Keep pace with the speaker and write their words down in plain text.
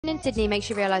In Sydney makes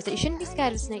you realise that you shouldn't be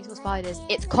scared of snakes or spiders,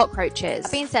 it's cockroaches.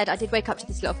 That being said, I did wake up to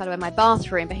this little fellow in my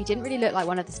bathroom, but he didn't really look like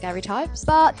one of the scary types.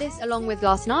 But this, along with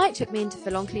last night, took me into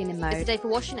full-on cleaning mode. It's a day for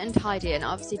washing and tidying. I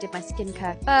obviously did my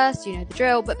skincare first, you know the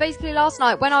drill, but basically last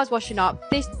night when I was washing up,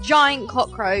 this giant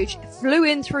cockroach flew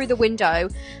in through the window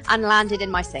and landed in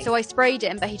my sink. So I sprayed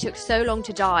him, but he took so long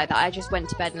to die that I just went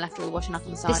to bed and left all the washing up on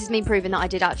the side. This is me proving that I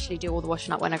did actually do all the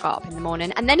washing up when I got up in the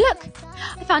morning. And then look,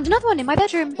 I found another one in my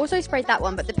bedroom. Also sprayed that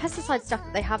one, but the pesticide stuff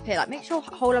that they have here, like, makes your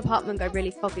whole apartment go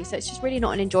really foggy, so it's just really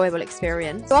not an enjoyable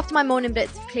experience. So after my morning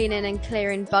blitz of cleaning and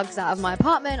clearing bugs out of my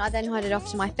apartment, I then headed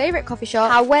off to my favourite coffee shop.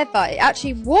 However, it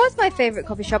actually was my favourite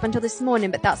coffee shop until this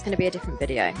morning, but that's going to be a different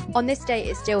video. On this day,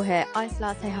 it's still here. Iced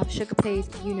latte, half sugar please,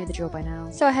 you know the drill by now.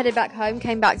 So I headed back home,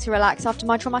 came back to relax after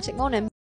my traumatic morning.